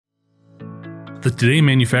The Today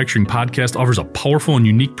Manufacturing podcast offers a powerful and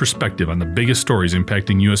unique perspective on the biggest stories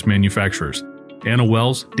impacting U.S. manufacturers. Anna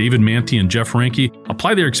Wells, David Manti, and Jeff Ranke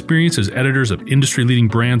apply their experience as editors of industry-leading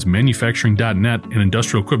brands Manufacturing.net and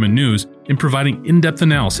Industrial Equipment News in providing in-depth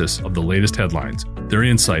analysis of the latest headlines. Their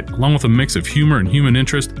insight, along with a mix of humor and human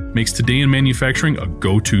interest, makes Today in Manufacturing a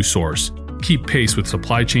go-to source. Keep pace with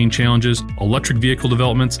supply chain challenges, electric vehicle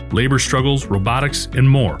developments, labor struggles, robotics, and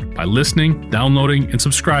more by listening, downloading, and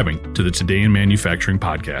subscribing to the Today in Manufacturing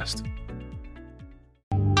podcast.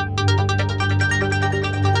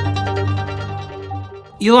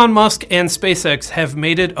 Elon Musk and SpaceX have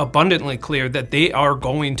made it abundantly clear that they are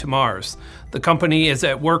going to Mars. The company is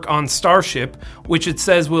at work on Starship, which it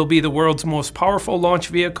says will be the world's most powerful launch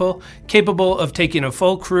vehicle, capable of taking a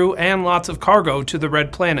full crew and lots of cargo to the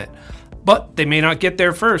Red Planet. But they may not get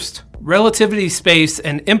there first. Relativity Space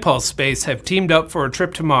and Impulse Space have teamed up for a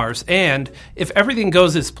trip to Mars, and if everything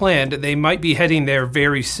goes as planned, they might be heading there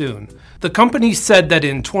very soon. The company said that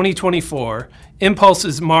in 2024,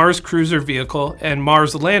 Impulse's Mars cruiser vehicle and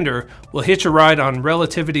Mars lander will hitch a ride on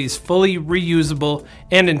Relativity's fully reusable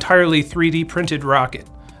and entirely 3D printed rocket.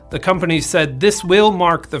 The company said this will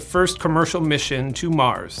mark the first commercial mission to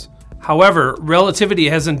Mars. However, Relativity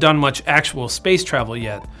hasn't done much actual space travel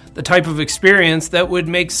yet, the type of experience that would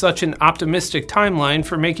make such an optimistic timeline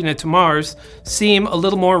for making it to Mars seem a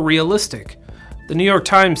little more realistic. The New York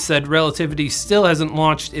Times said Relativity still hasn't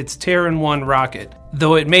launched its Terran 1 rocket,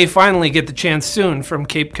 though it may finally get the chance soon from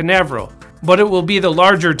Cape Canaveral. But it will be the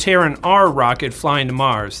larger Terran R rocket flying to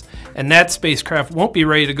Mars, and that spacecraft won't be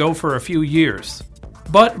ready to go for a few years.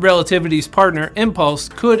 But Relativity's partner, Impulse,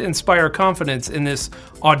 could inspire confidence in this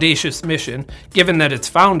audacious mission, given that its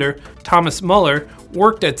founder, Thomas Muller,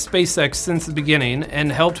 worked at SpaceX since the beginning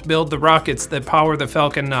and helped build the rockets that power the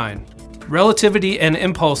Falcon 9. Relativity and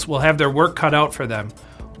Impulse will have their work cut out for them.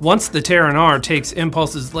 Once the Terran R takes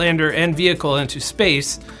Impulse's lander and vehicle into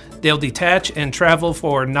space, they'll detach and travel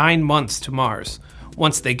for 9 months to Mars.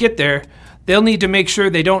 Once they get there, they'll need to make sure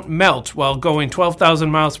they don't melt while going 12,000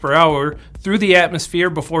 miles per hour through the atmosphere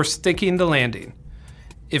before sticking the landing.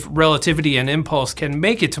 If Relativity and Impulse can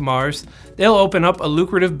make it to Mars, they'll open up a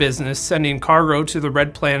lucrative business sending cargo to the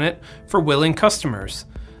Red Planet for willing customers.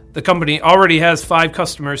 The company already has 5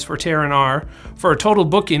 customers for Terran R for a total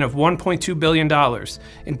booking of $1.2 billion,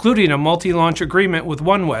 including a multi-launch agreement with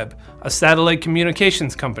OneWeb, a satellite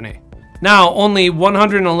communications company. Now, only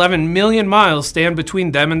 111 million miles stand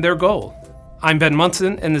between them and their goal. I'm Ben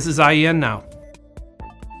Munson, and this is IEN Now.